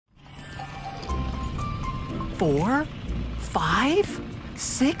4, 5,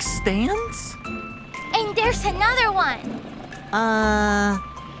 6 stands? And there's another one.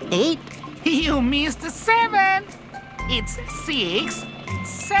 8? You missed 7. It's 6,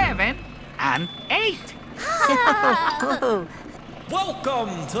 7, and 8.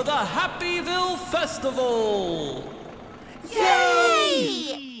 Welcome to the Happyville Festival!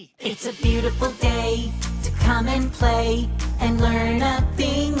 Yay! It's a beautiful day to come and play and learn a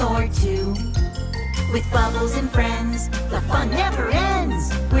thing or two. With Bubbles and friends, the fun never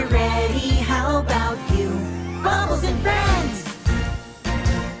ends. We're ready, how about you? Bubbles and friends!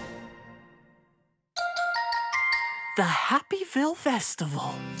 The Happyville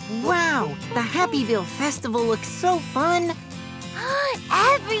Festival. Wow, the Happyville Festival looks so fun.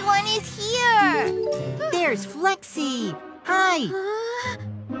 Everyone is here. There's Flexi. Hi.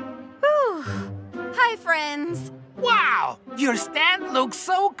 Hi, friends. Wow, your stand looks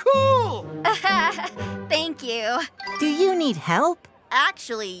so cool. Thank you. Do you need help?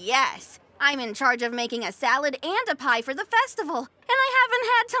 Actually, yes. I'm in charge of making a salad and a pie for the festival, and I haven't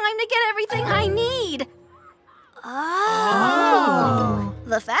had time to get everything I need. Oh.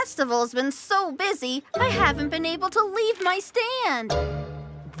 The festival's been so busy, I haven't been able to leave my stand.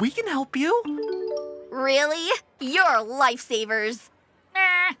 We can help you. Really? You're lifesavers.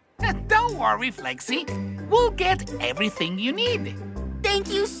 Don't worry, Flexi. We'll get everything you need. Thank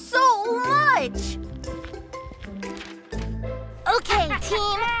you so much. Okay,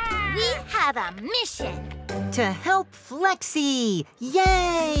 team. We have a mission. To help Flexi.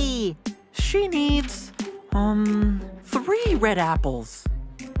 Yay! She needs, 3 red apples.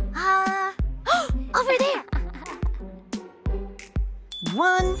 Over there.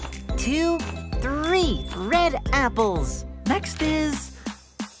 1, 2, 3 red apples. Next is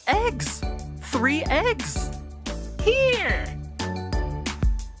eggs. 3 eggs. Here.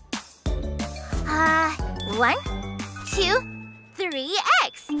 1, 2, 3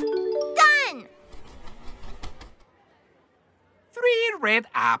 eggs. Done. 3 red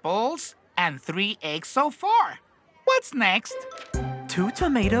apples and 3 eggs so far. What's next? 2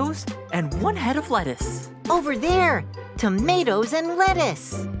 tomatoes and 1 head of lettuce. Over there. Tomatoes and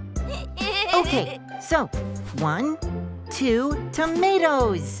lettuce. Okay, so 1, 2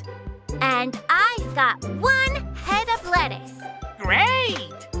 tomatoes. And I've got 1 head of lettuce.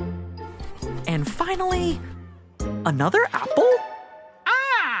 Great. And finally, another apple?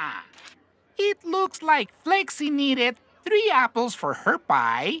 Ah! It looks like Flexi needed 3 apples for her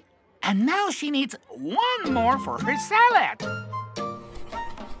pie, and now she needs 1 more for her salad.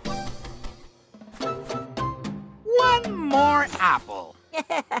 1 more apple.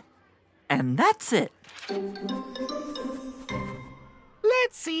 And that's it.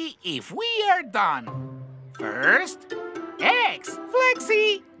 Let's see if we are done. First, eggs.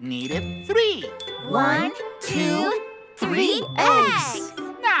 Flexi needed 3. 1, 2, 3 eggs.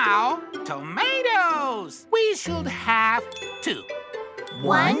 Now, tomatoes. We should have 2.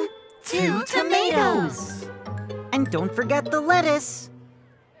 1, 2 tomatoes. And don't forget the lettuce.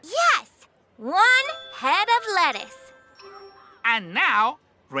 Yes, 1 head of lettuce. And now,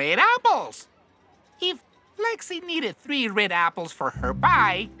 red apples. If Flexi needed 3 red apples for her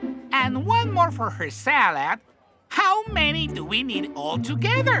pie and 1 more for her salad, how many do we need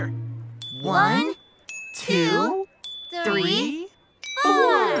altogether? 1, 2, 3,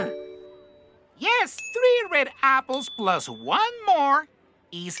 4. Yes, 3 red apples plus 1 more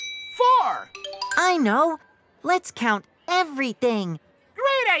is 4. I know. Let's count everything.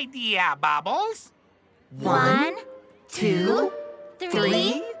 Great idea, Bubbles. 1, 2,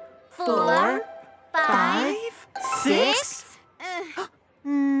 3, 4, 5, 6,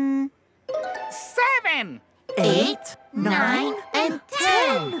 7. 8, 9, and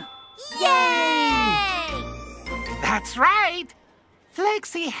 10. Yay! That's right.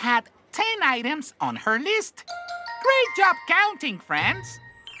 Flexi had 10 items on her list. Great job counting, friends.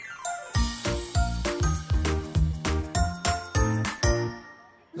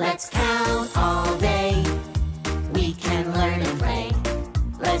 Let's count all day. We can learn and play.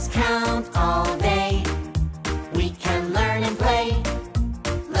 Let's count all day. We can learn and play.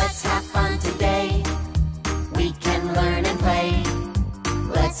 Let's have fun today. We can learn and play.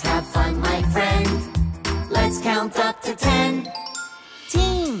 Let's have fun, my friend. Let's count up to 10.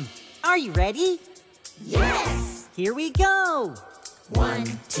 Team, are you ready? Yes! Here we go.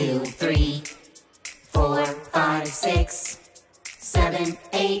 1, 2, 3, 4, 5, 6, 7,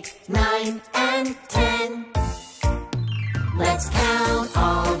 8, 9, and 10. Let's count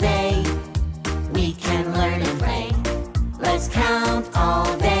all day. We can learn and play. Let's count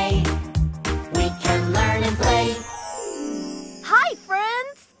all day. We can learn and play. Hi,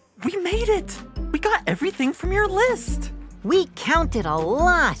 friends. We made it! We got everything from your list! We counted a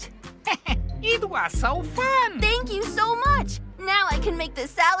lot. It was so fun! Thank you so much! Now I can make the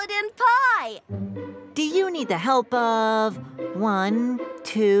salad and pie! Do you need the help of 1,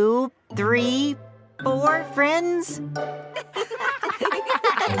 2, 3, 4 friends?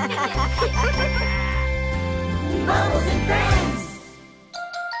 Bubbles and friends.